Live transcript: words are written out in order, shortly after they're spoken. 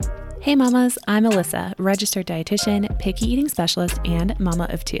Hey mamas, I'm Alyssa, registered dietitian, picky eating specialist, and mama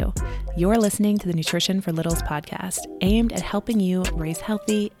of two. You're listening to the Nutrition for Littles podcast, aimed at helping you raise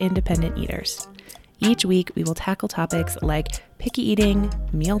healthy, independent eaters. Each week, we will tackle topics like picky eating,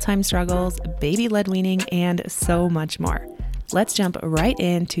 mealtime struggles, baby-led weaning, and so much more. Let's jump right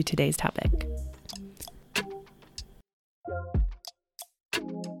into today's topic.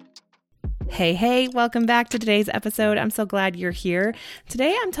 Hey, welcome back to today's episode. I'm so glad you're here.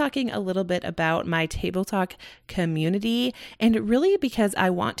 Today, I'm talking a little bit about my Table Talk community, and really because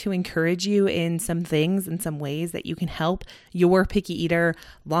I want to encourage you in some things and some ways that you can help your picky eater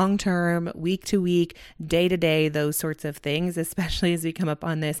long-term, week-to-week, day-to-day, those sorts of things, especially as we come up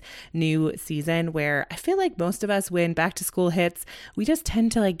on this new season where I feel like most of us, when back to school hits, we just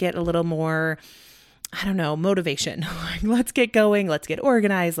tend to get a little more motivation. Let's get going, let's get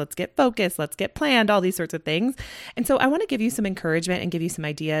organized, let's get focused, let's get planned, all these sorts of things. And so I want to give you some encouragement and give you some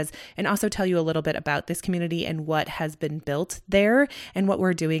ideas and also tell you a little bit about this community and what has been built there and what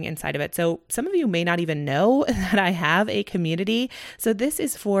we're doing inside of it. So some of you may not even know that I have a community. So this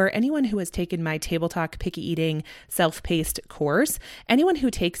is for anyone who has taken my Table Talk Picky Eating Self-Paced course. Anyone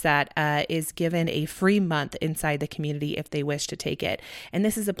who takes that is given a free month inside the community if they wish to take it. And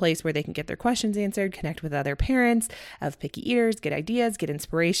this is a place where they can get their questions answered, connect with other parents of picky eaters, get ideas, get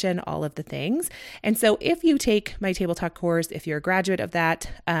inspiration, all of the things. And so if you take my Table Talk course, if you're a graduate of that,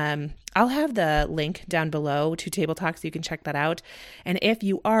 I'll have the link down below to Table Talk so you can check that out. And if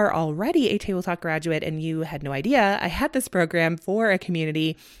you are already a Table Talk graduate and you had no idea I had this program for a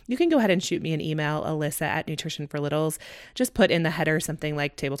community, you can go ahead and shoot me an email, Alyssa@Nutrition for Littles. Just put in the header something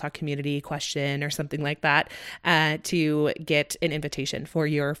like Table Talk community question or something like that to get an invitation for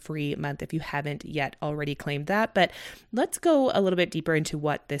your free month if you haven't yet already claimed that. But let's go a little bit deeper into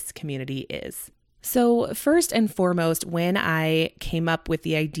what this community is. So first and foremost, when I came up with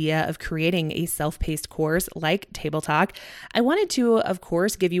the idea of creating a self-paced course like Table Talk, I wanted to, of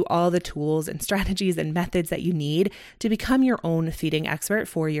course, give you all the tools and strategies and methods that you need to become your own feeding expert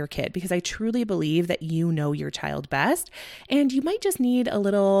for your kid, because I truly believe that you know your child best, and you might just need a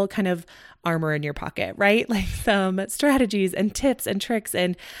little kind of armor in your pocket, right? Like some strategies and tips and tricks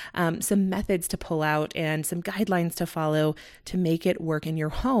and some methods to pull out and some guidelines to follow to make it work in your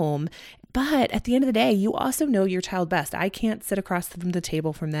home. But at the end of the day, you also know your child best. I can't sit across the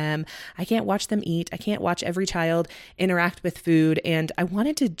table from them. I can't watch them eat. I can't watch every child interact with food. And I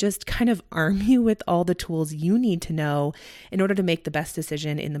wanted to just kind of arm you with all the tools you need to know in order to make the best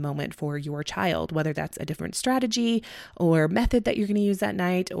decision in the moment for your child, whether that's a different strategy or method that you're going to use that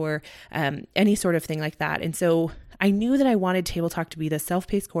night or any sort of thing like that. And so I knew that I wanted Table Talk to be the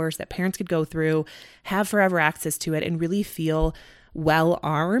self-paced course that parents could go through, have forever access to it, and really feel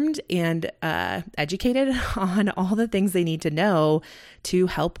well-armed and educated on all the things they need to know to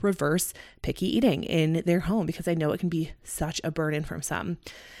help reverse picky eating in their home, because I know it can be such a burden from some.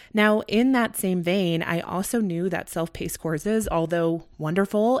 Now, in that same vein, I also knew that self-paced courses, although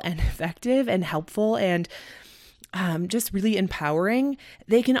wonderful and effective and helpful and just really empowering,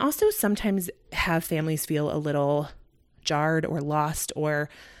 they can also sometimes have families feel a little jarred or lost or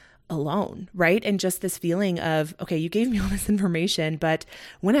alone, right? And just this feeling of, okay, you gave me all this information, but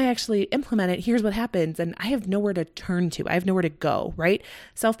when I actually implement it, here's what happens. And I have nowhere to turn to. I have nowhere to go, right?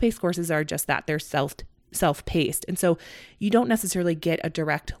 Self-paced courses are just that. They're self-paced. And so you don't necessarily get a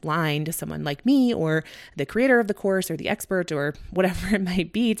direct line to someone like me or the creator of the course or the expert or whatever it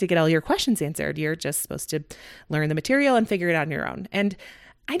might be to get all your questions answered. You're just supposed to learn the material and figure it out on your own. And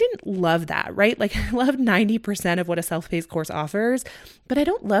I didn't love that, right? Like I loved 90% of what a self-paced course offers, but I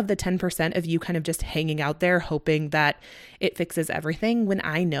don't love the 10% of you kind of just hanging out there hoping that it fixes everything when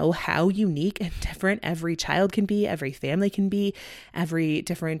I know how unique and different every child can be, every family can be, every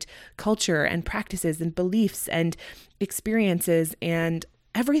different culture and practices and beliefs and experiences, and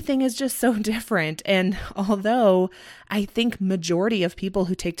everything is just so different. And although I think majority of people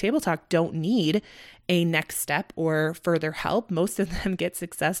who take Table Talk don't need a next step or further help, most of them get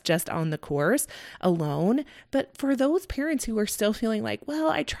success just on the course alone. But for those parents who are still feeling like, well,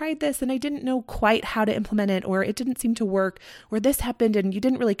 I tried this and I didn't know quite how to implement it, or it didn't seem to work, or this happened and you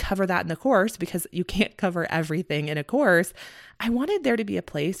didn't really cover that in the course, because you can't cover everything in a course, I wanted there to be a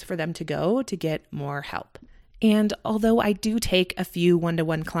place for them to go to get more help. And although I do take a few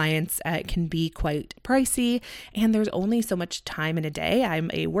one-to-one clients, it can be quite pricey, and there's only so much time in a day. I'm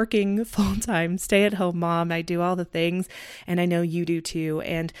a working full-time stay-at-home mom. I do all the things, and I know you do too.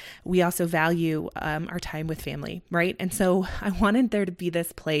 And we also value our time with family, right? And so I wanted there to be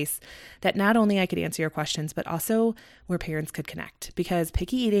this place that not only I could answer your questions, but also where parents could connect, because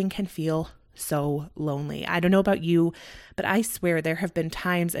picky eating can feel so lonely. I don't know about you, but I swear there have been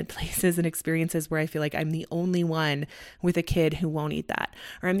times and places and experiences where I feel like I'm the only one with a kid who won't eat that,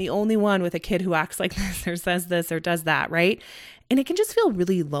 or I'm the only one with a kid who acts like this or says this or does that, right? And it can just feel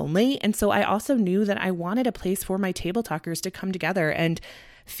really lonely. And so I also knew that I wanted a place for my table talkers to come together and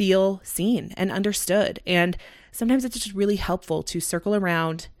feel seen and understood. And sometimes it's just really helpful to circle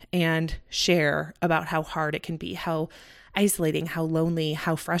around and share about how hard it can be, how isolating, how lonely,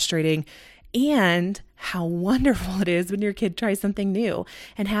 how frustrating, and how wonderful it is when your kid tries something new,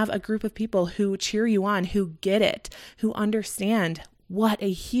 and have a group of people who cheer you on, who get it, who understand what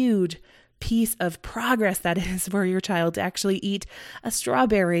a huge piece of progress that is for your child to actually eat a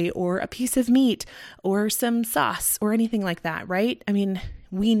strawberry or a piece of meat or some sauce or anything like that, right? I mean,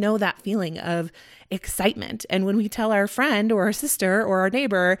 we know that feeling of excitement. And when we tell our friend or our sister or our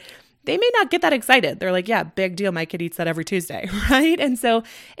neighbor, they may not get that excited. They're like, yeah, big deal. My kid eats that every Tuesday, right? And so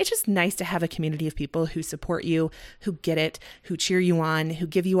it's just nice to have a community of people who support you, who get it, who cheer you on, who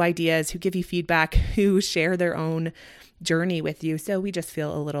give you ideas, who give you feedback, who share their own journey with you. So we just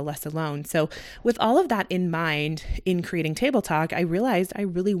feel a little less alone. So with all of that in mind, in creating Table Talk, I realized I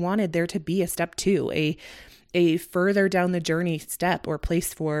really wanted there to be a step 2, a further down the journey step or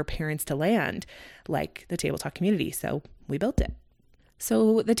place for parents to land, like the Table Talk community. So we built it.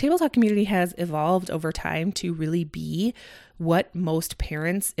 So the Table Talk community has evolved over time to really be what most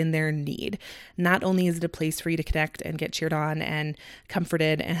parents in there need. Not only is it a place for you to connect and get cheered on and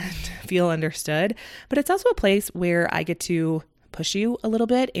comforted and feel understood, but it's also a place where I get to push you a little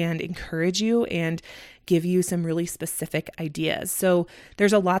bit and encourage you and give you some really specific ideas. So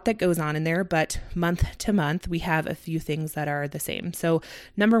there's a lot that goes on in there, but month to month, we have a few things that are the same. So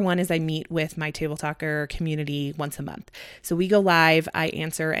number 1 is I meet with my Table Talker community once a month. So we go live. I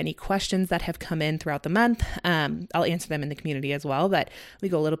answer any questions that have come in throughout the month. I'll answer them in the community as well, but we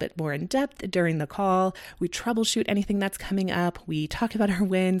go a little bit more in depth during the call. We troubleshoot anything that's coming up. We talk about our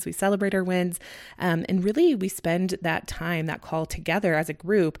wins. We celebrate our wins. And really, we spend that time, that call together as a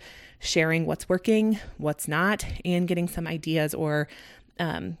group, sharing what's working, what's not, and getting some ideas or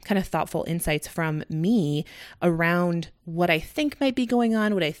kind of thoughtful insights from me around what I think might be going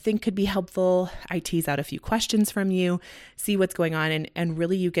on, what I think could be helpful. I tease out a few questions from you, see what's going on, and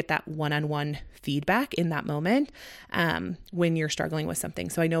really you get that one-on-one feedback in that moment when you're struggling with something.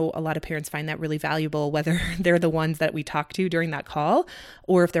 So I know a lot of parents find that really valuable, whether they're the ones that we talk to during that call,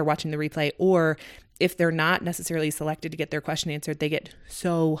 or if they're watching the replay, or if they're not necessarily selected to get their question answered, they get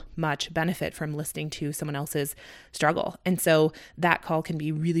so much benefit from listening to someone else's struggle. And so that call can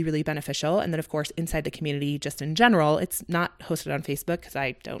be really, really beneficial. And then of course, inside the community, just in general, it's not hosted on Facebook because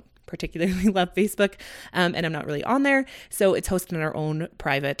I don't particularly love Facebook and I'm not really on there. So it's hosted in our own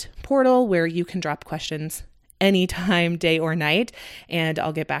private portal where you can drop questions anytime, day or night, and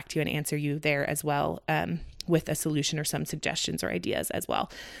I'll get back to you and answer you there as well. With a solution or some suggestions or ideas as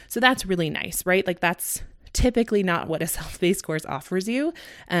well. So that's really nice, right? Like that's typically not what a self-paced course offers you.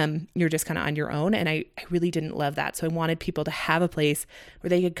 You're just kind of on your own. And I really didn't love that. So I wanted people to have a place where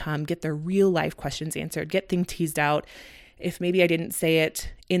they could come, get their real life questions answered, get things teased out. If maybe I didn't say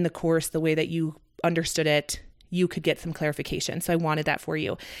it in the course the way that you understood it, you could get some clarification. So I wanted that for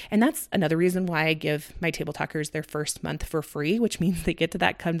you. And that's another reason why I give my Table Talkers their first month for free, which means they get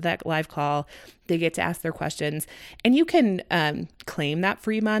to come to that live call, they get to ask their questions, and you can claim that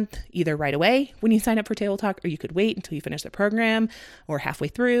free month either right away when you sign up for Table Talk, or you could wait until you finish the program or halfway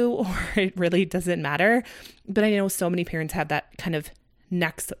through, or it really doesn't matter. But I know so many parents have that kind of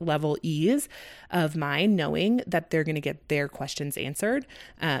next level ease of mind, knowing that they're going to get their questions answered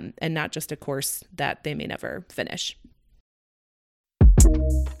and not just a course that they may never finish.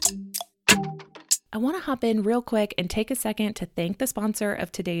 I want to hop in real quick and take a second to thank the sponsor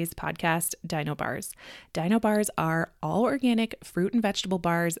of today's podcast, Dino Bars. Dino Bars are all organic fruit and vegetable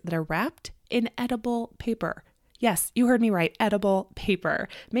bars that are wrapped in edible paper. Yes, you heard me right, edible paper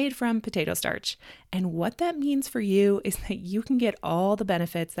made from potato starch. And what that means for you is that you can get all the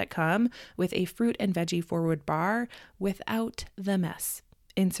benefits that come with a fruit and veggie forward bar without the mess.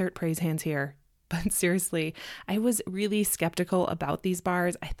 Insert praise hands here. But seriously, I was really skeptical about these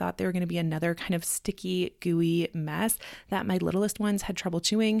bars. I thought they were going to be another kind of sticky, gooey mess that my littlest ones had trouble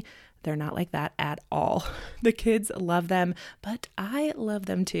chewing. They're not like that at all. The kids love them, but I love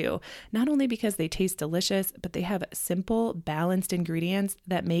them too. Not only because they taste delicious, but they have simple, balanced ingredients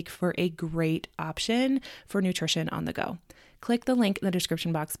that make for a great option for nutrition on the go. Click the link in the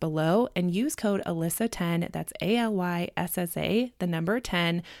description box below and use code ALYSSA10, that's ALYSSA, the number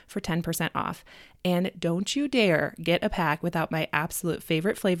 10, for 10% off. And don't you dare get a pack without my absolute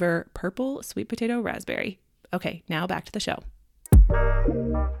favorite flavor, purple sweet potato raspberry. Okay, now back to the show.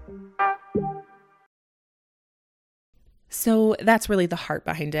 So that's really the heart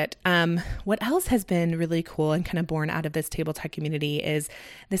behind it. What else has been really cool and kind of born out of this Table Talk community is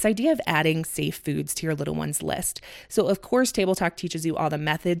this idea of adding safe foods to your little one's list. So of course, Table Talk teaches you all the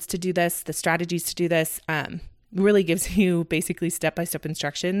methods to do this, the strategies to do this, really gives you basically step-by-step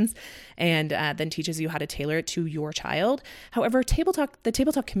instructions and then teaches you how to tailor it to your child. However, the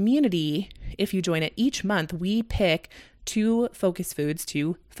Table Talk community, if you join it each month, we pick 2 focus foods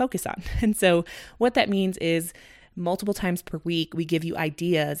to focus on. And so what that means is multiple times per week, we give you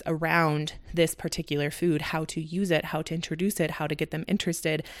ideas around this particular food, how to use it, how to introduce it, how to get them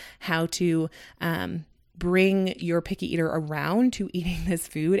interested, how to bring your picky eater around to eating this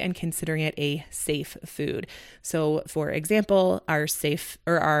food and considering it a safe food. So for example,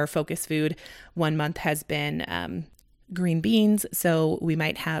 our focus food one month has been green beans. So we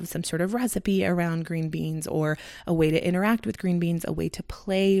might have some sort of recipe around green beans or a way to interact with green beans, a way to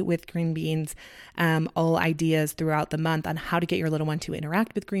play with green beans, all ideas throughout the month on how to get your little one to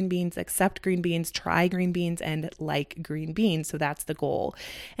interact with green beans, accept green beans, try green beans, and like green beans. So that's the goal.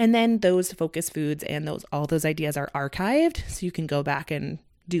 And then those focus foods and all those ideas are archived. So you can go back and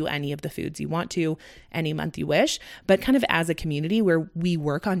do any of the foods you want to any month you wish, but kind of as a community where we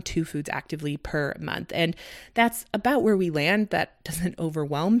work on 2 foods actively per month. And that's about where we land. That doesn't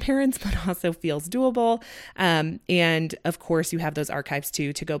overwhelm parents, but also feels doable. And of course, you have those archives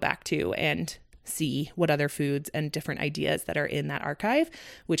too to go back to and see what other foods and different ideas that are in that archive,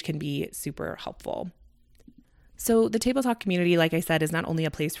 which can be super helpful. So the Table Talk community, like I said, is not only a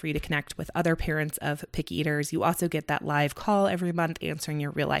place for you to connect with other parents of picky eaters, you also get that live call every month answering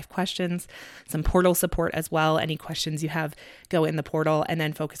your real life questions, some portal support as well. Any questions you have, go in the portal and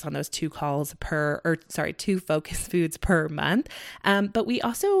then focus on those 2 focus foods per month. But we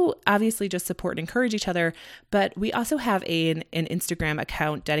also obviously just support and encourage each other, but we also have an Instagram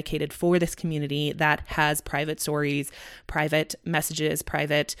account dedicated for this community that has private stories, private messages,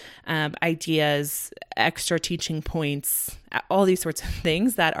 private ideas, extra teaching points, all these sorts of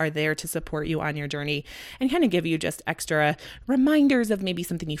things that are there to support you on your journey and kind of give you just extra reminders of maybe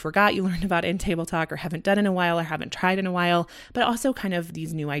something you forgot you learned about in Table Talk or haven't done in a while or haven't tried in a while, but also kind of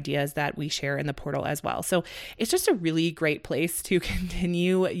these new ideas that we share in the portal as well. So it's just a really great place to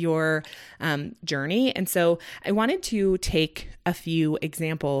continue your journey. And so I wanted to take a few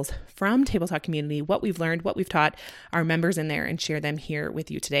examples from Table Talk community, what we've learned, what we've taught our members in there, and share them here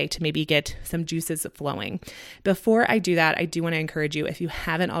with you today to maybe get some juices flowing. Before I do that, I do want to encourage you, if you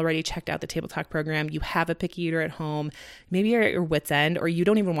haven't already checked out the Table Talk program, you have a picky eater at home, maybe you're at your wit's end, or you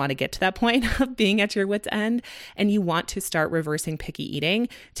don't even want to get to that point of being at your wit's end, and you want to start reversing picky eating,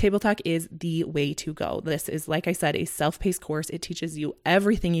 Table Talk is the way to go. This is, like I said, a self-paced course. It teaches you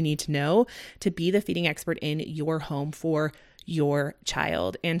everything you need to know to be the feeding expert in your home for your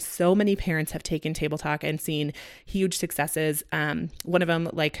child. And so many parents have taken Table Talk and seen huge successes. One of them,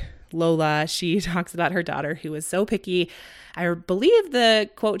 like Lola, she talks about her daughter who was so picky. I believe the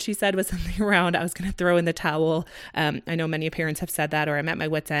quote she said was something around, I was going to throw in the towel. I know many parents have said that, or I'm at my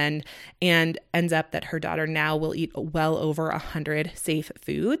wit's end, and ends up that her daughter now will eat well over 100 safe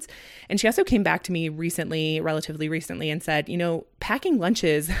foods. And she also came back to me relatively recently, and said, packing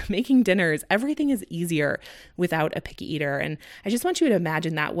lunches, making dinners, everything is easier without a picky eater. And I just want you to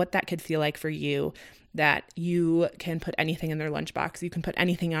imagine what that could feel like for you, that you can put anything in their lunchbox. You can put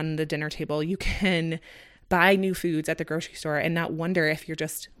anything on the dinner table. You can buy new foods at the grocery store and not wonder if you're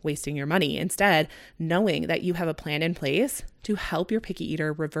just wasting your money. Instead, knowing that you have a plan in place to help your picky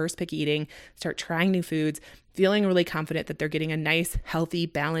eater reverse picky eating, start trying new foods, feeling really confident that they're getting a nice, healthy,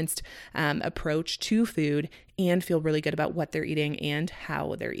 balanced approach to food, and feel really good about what they're eating and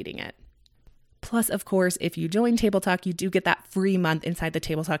how they're eating it. Plus, of course, if you join Table Talk, you do get that free month inside the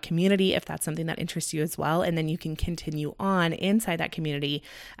Table Talk community if that's something that interests you as well. And then you can continue on inside that community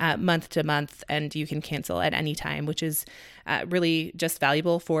month to month, and you can cancel at any time, which is really just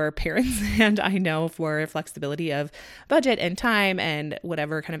valuable for parents. And I know for flexibility of budget and time and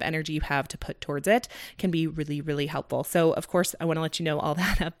whatever kind of energy you have to put towards it can be really, really helpful. So of course, I want to let you know all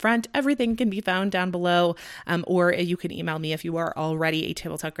that up front. Everything can be found down below, or you can email me if you are already a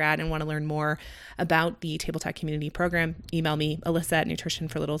Table Talk grad and want to learn more about the Table Talk community program. Email me,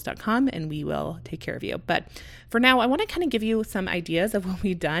 Alyssa@nutritionforlittles.com, and we will take care of you. But for now, I want to kind of give you some ideas of what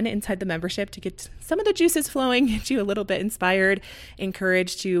we've done inside the membership to get some of the juices flowing, get you a little bit inspired,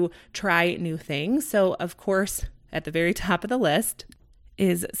 encouraged to try new things. So of course, at the very top of the list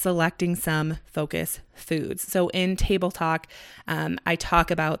is selecting some focus foods. So in Table Talk, I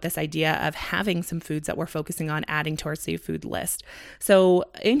talk about this idea of having some foods that we're focusing on adding to our safe food list. So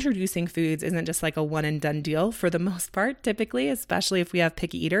introducing foods isn't just like a one and done deal for the most part, typically, especially if we have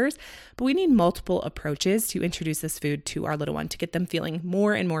picky eaters, but we need multiple approaches to introduce this food to our little one to get them feeling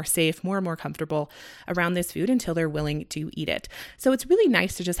more and more safe, more and more comfortable around this food until they're willing to eat it. So it's really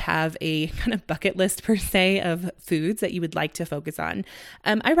nice to just have a kind of bucket list per se of foods that you would like to focus on.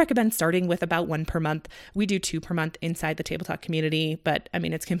 I recommend starting with about one per month. We do 2 per month inside the Table Talk community, but I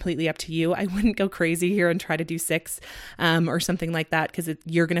mean, it's completely up to you. I wouldn't go crazy here and try to do 6 or something like that, because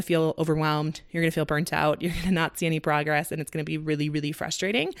you're going to feel overwhelmed. You're going to feel burnt out. You're going to not see any progress, and it's going to be really, really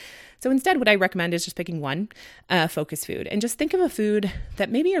frustrating. So instead, what I recommend is just picking one focus food, and just think of a food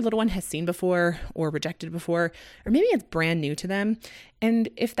that maybe your little one has seen before or rejected before, or maybe it's brand new to them. And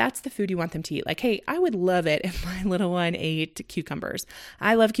if that's the food you want them to eat, like, hey, I would love it if my little one ate cucumbers.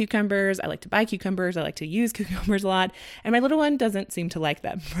 I love cucumbers. I like to buy cucumbers. I like to use cucumbers a lot. And my little one doesn't seem to like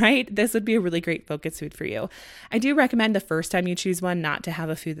them, right? This would be a really great focus food for you. I do recommend the first time you choose one, not to have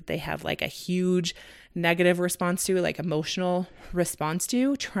a food that they have like a huge negative response to, like emotional response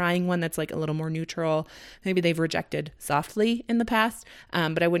to, trying one that's like a little more neutral. Maybe they've rejected softly in the past,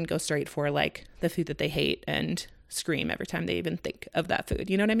 but I wouldn't go straight for like the food that they hate and scream every time they even think of that food.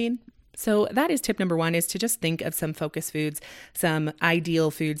 You know what I mean? So that is tip number 1, is to just think of some focus foods, some ideal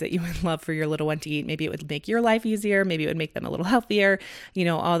foods that you would love for your little one to eat. Maybe it would make your life easier. Maybe it would make them a little healthier,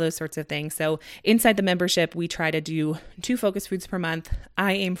 all those sorts of things. So inside the membership, we try to do 2 focus foods per month.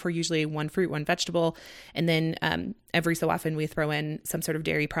 I aim for usually 1 fruit, 1 vegetable. And then every so often we throw in some sort of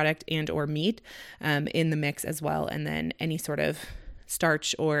dairy product and or meat in the mix as well. And then any sort of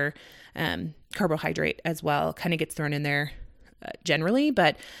starch or carbohydrate as well kind of gets thrown in there generally,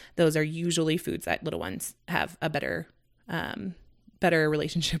 but those are usually foods that little ones have a better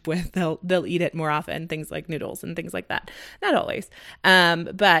relationship with. They'll eat it more often, things like noodles and things like that. Not always,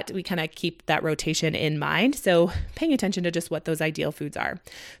 but we kind of keep that rotation in mind. So paying attention to just what those ideal foods are.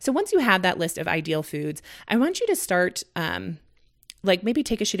 So once you have that list of ideal foods, I want you to start maybe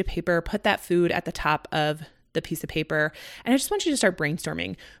take a sheet of paper, put that food at the top of the piece of paper. And I just want you to start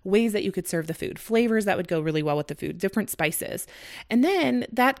brainstorming ways that you could serve the food, flavors that would go really well with the food, different spices. And then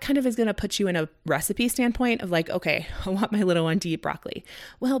that kind of is going to put you in a recipe standpoint of like, okay, I want my little one to eat broccoli.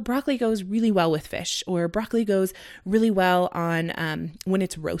 Well, broccoli goes really well with fish, or broccoli goes really well on when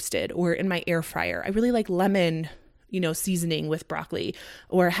it's roasted or in my air fryer. I really like lemon seasoning with broccoli,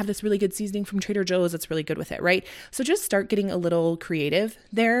 or have this really good seasoning from Trader Joe's that's really good with it, right? So just start getting a little creative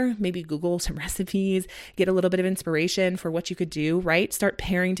there. Maybe Google some recipes, get a little bit of inspiration for what you could do, right? Start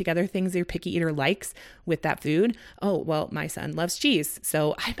pairing together things your picky eater likes with that food. Oh, well, my son loves cheese,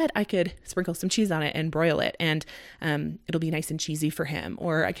 so I bet I could sprinkle some cheese on it and broil it, and it'll be nice and cheesy for him.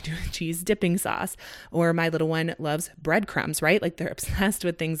 Or I could do a cheese dipping sauce. Or my little one loves breadcrumbs, right? Like they're obsessed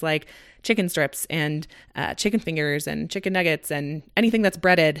with things like chicken strips and chicken fingers and chicken nuggets, and anything that's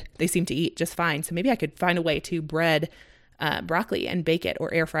breaded, they seem to eat just fine. So maybe I could find a way to bread broccoli and bake it,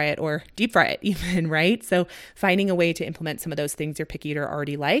 or air fry it, or deep fry it even, right? So finding a way to implement some of those things your picky eater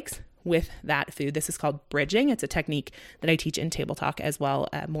already likes with that food. This is called bridging. It's a technique that I teach in Table Talk as well,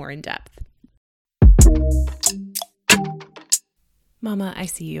 more in depth. Mama, I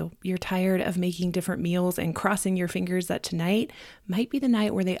see you. You're tired of making different meals and crossing your fingers that tonight might be the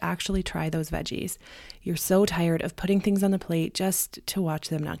night where they actually try those veggies. You're so tired of putting things on the plate just to watch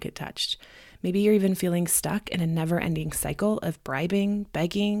them not get touched. Maybe you're even feeling stuck in a never-ending cycle of bribing,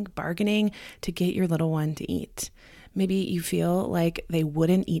 begging, bargaining to get your little one to eat. Maybe you feel like they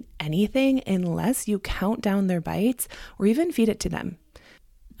wouldn't eat anything unless you count down their bites or even feed it to them.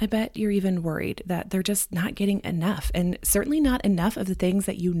 I bet you're even worried that they're just not getting enough, and certainly not enough of the things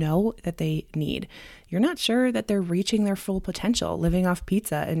that you know that they need. You're not sure that they're reaching their full potential living off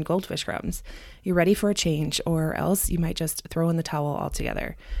pizza and goldfish crumbs. You're ready for a change, or else you might just throw in the towel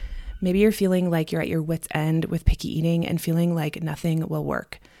altogether. Maybe you're feeling like you're at your wit's end with picky eating and feeling like nothing will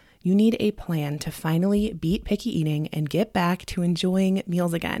work. You need a plan to finally beat picky eating and get back to enjoying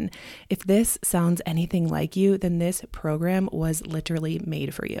meals again. If this sounds anything like you, then this program was literally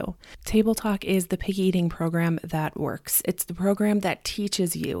made for you. Table Talk is the picky eating program that works. It's the program that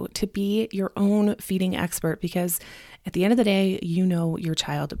teaches you to be your own feeding expert, because at the end of the day, you know your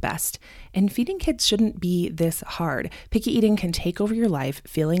child best. And feeding kids shouldn't be this hard. Picky eating can take over your life,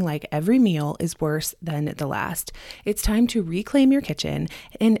 feeling like every meal is worse than the last. It's time to reclaim your kitchen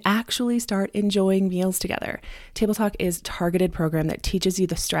and actually start enjoying meals together. Table Talk is a targeted program that teaches you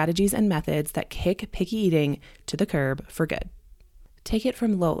the strategies and methods that kick picky eating to the curb for good. Take it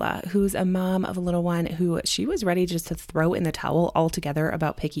from Lola, who's a mom of a little one who she was ready just to throw in the towel altogether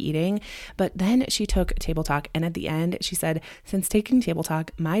about picky eating. But then she took Table Talk, and at the end she said, since taking Table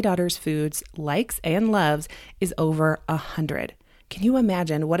Talk, my daughter's foods, likes and loves is over 100. Can you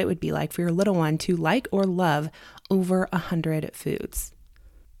imagine what it would be like for your little one to like or love over 100 foods?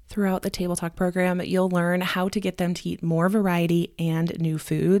 Throughout the Table Talk program, you'll learn how to get them to eat more variety and new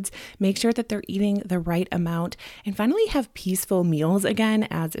foods, make sure that they're eating the right amount, and finally have peaceful meals again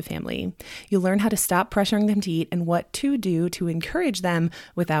as a family. You'll learn how to stop pressuring them to eat and what to do to encourage them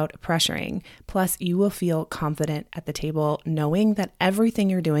without pressuring. Plus, you will feel confident at the table knowing that everything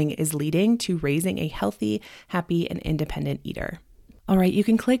you're doing is leading to raising a healthy, happy, and independent eater. All right, you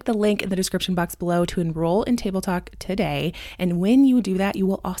can click the link in the description box below to enroll in Table Talk today. And when you do that, you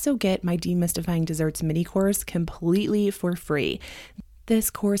will also get my Demystifying Desserts mini course completely for free. This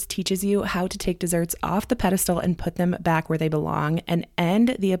course teaches you how to take desserts off the pedestal and put them back where they belong and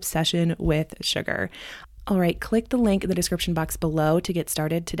end the obsession with sugar. All right, click the link in the description box below to get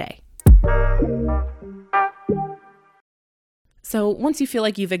started today. So once you feel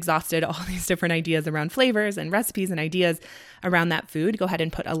like you've exhausted all these different ideas around flavors and recipes and ideas around that food, go ahead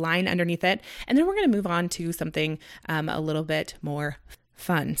and put a line underneath it. And then we're going to move on to something a little bit more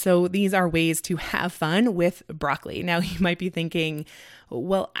fun. So these are ways to have fun with broccoli. Now you might be thinking,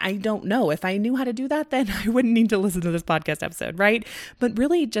 well, I don't know. If I knew how to do that, then I wouldn't need to listen to this podcast episode, right? But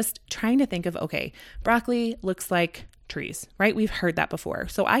really just trying to think of, okay, broccoli looks like trees, right? We've heard that before.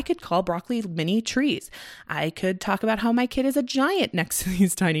 So I could call broccoli mini trees. I could talk about how my kid is a giant next to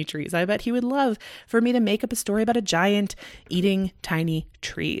these tiny trees. I bet he would love for me to make up a story about a giant eating tiny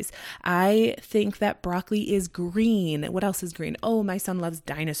trees. I think that broccoli is green. What else is green? Oh, my son loves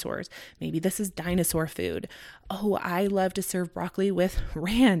dinosaurs. Maybe this is dinosaur food. Oh, I love to serve broccoli with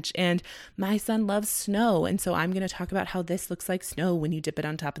ranch, and my son loves snow. And so I'm going to talk about how this looks like snow when you dip it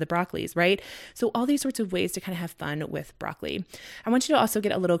on top of the broccolis, right? So all these sorts of ways to kind of have fun with broccoli. I want you to also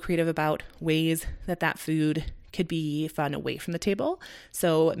get a little creative about ways that that food could be fun away from the table.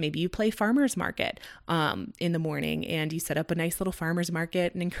 So maybe you play farmer's market in the morning and you set up a nice little farmer's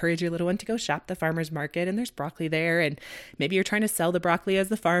market and encourage your little one to go shop the farmer's market, and there's broccoli there, and maybe you're trying to sell the broccoli as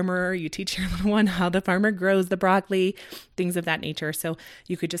the farmer. You teach your little one how the farmer grows the broccoli, things of that nature. So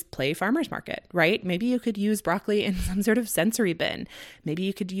you could just play farmer's market, right? Maybe you could use broccoli in some sort of sensory bin. Maybe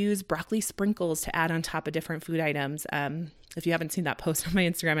you could use broccoli sprinkles to add on top of different food items. If you haven't seen that post on my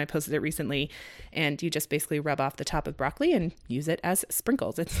Instagram, I posted it recently, and you just basically rub off the top of broccoli and use it as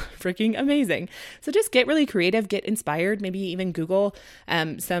sprinkles. It's freaking amazing. So just get really creative, get inspired, maybe even Google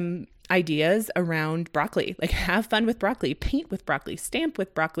some ideas around broccoli, like have fun with broccoli, paint with broccoli, stamp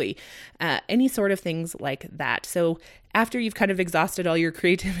with broccoli, any sort of things like that. So after you've kind of exhausted all your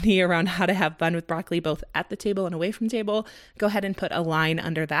creativity around how to have fun with broccoli, both at the table and away from table, go ahead and put a line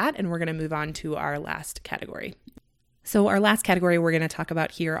under that. And we're going to move on to our last category. So our last category we're going to talk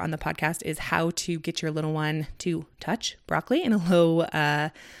about here on the podcast is how to get your little one to touch broccoli in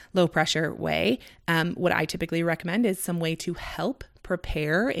a low pressure way. What I typically recommend is some way to help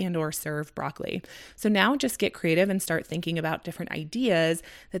prepare and or serve broccoli. So now just get creative and start thinking about different ideas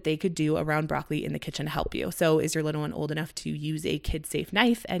that they could do around broccoli in the kitchen to help you. So is your little one old enough to use a kid-safe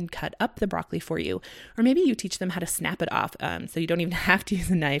knife and cut up the broccoli for you? Or maybe you teach them how to snap it off. So you don't even have to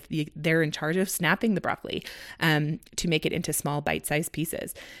use a knife. They're in charge of snapping the broccoli to make it into small bite-sized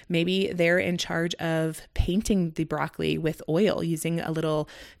pieces. Maybe they're in charge of painting the broccoli with oil, using a little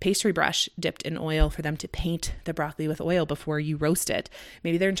pastry brush dipped in oil for them to paint the broccoli with oil before you roast it.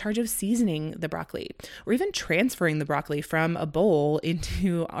 Maybe they're in charge of seasoning the broccoli, or even transferring the broccoli from a bowl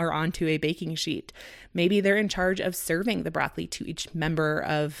into or onto a baking sheet. Maybe they're in charge of serving the broccoli to each member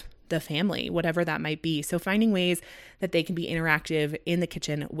of the family, whatever that might be. So finding ways that they can be interactive in the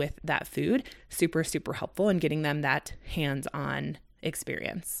kitchen with that food, super, super helpful in getting them that hands-on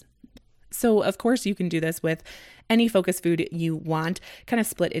experience. So of course you can do this with any focus food you want, kind of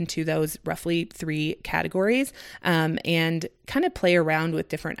split into those roughly 3 categories, and kind of play around with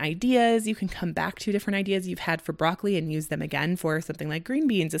different ideas. You can come back to different ideas you've had for broccoli and use them again for something like green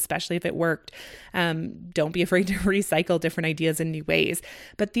beans, especially if it worked. Don't be afraid to recycle different ideas in new ways.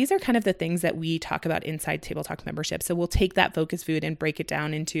 But these are kind of the things that we talk about inside Table Talk membership. So we'll take that focus food and break it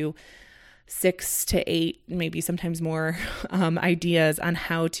down into 6 to 8, maybe sometimes more ideas on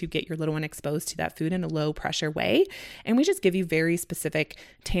how to get your little one exposed to that food in a low pressure way. And we just give you very specific,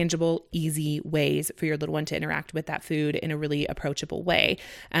 tangible, easy ways for your little one to interact with that food in a really approachable way.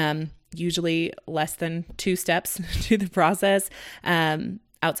 Usually less than 2 steps to the process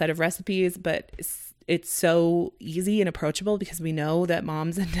outside of recipes, but it's so easy and approachable because we know that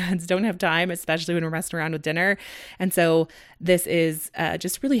moms and dads don't have time, especially when we're messing around with dinner. And so this is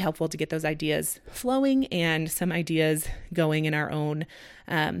just really helpful to get those ideas flowing and some ideas going in our own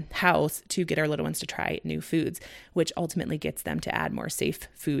house to get our little ones to try new foods, which ultimately gets them to add more safe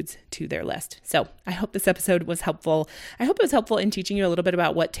foods to their list. So I hope this episode was helpful. I hope it was helpful in teaching you a little bit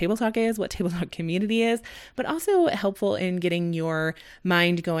about what Table Talk is, what Table Talk community is, but also helpful in getting your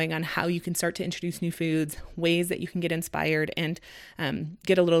mind going on how you can start to introduce new foods, ways that you can get inspired and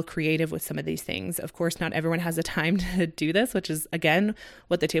get a little creative with some of these things. Of course, not everyone has the time to do this, which is, again,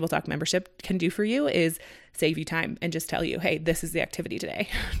 what the Table Talk membership can do for you is save you time and just tell you, hey, this is the activity today.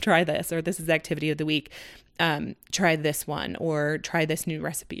 Try this, or this is the activity of the week. Try this one, or try this new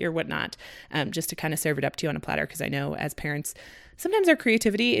recipe or whatnot, just to kind of serve it up to you on a platter. Because I know as parents, sometimes our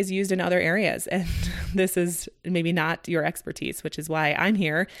creativity is used in other areas, and this is maybe not your expertise, which is why I'm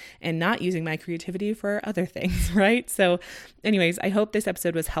here and not using my creativity for other things, right? So anyways, I hope this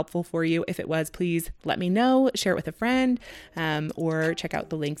episode was helpful for you. If it was, please let me know, share it with a friend, or check out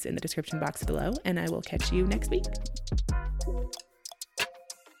the links in the description box below, and I will catch you next week.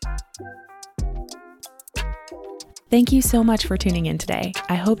 Thank you so much for tuning in today.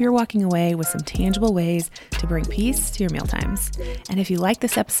 I hope you're walking away with some tangible ways to bring peace to your mealtimes. And if you like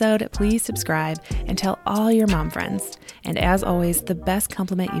this episode, please subscribe and tell all your mom friends. And as always, the best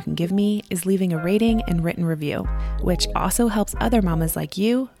compliment you can give me is leaving a rating and written review, which also helps other mamas like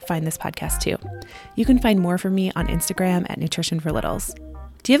you find this podcast too. You can find more from me on Instagram at Nutrition for Littles.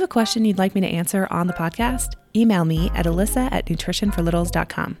 Do you have a question you'd like me to answer on the podcast? Email me at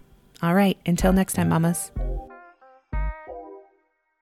alyssa@nutritionforlittles.com. All right, until next time, mamas.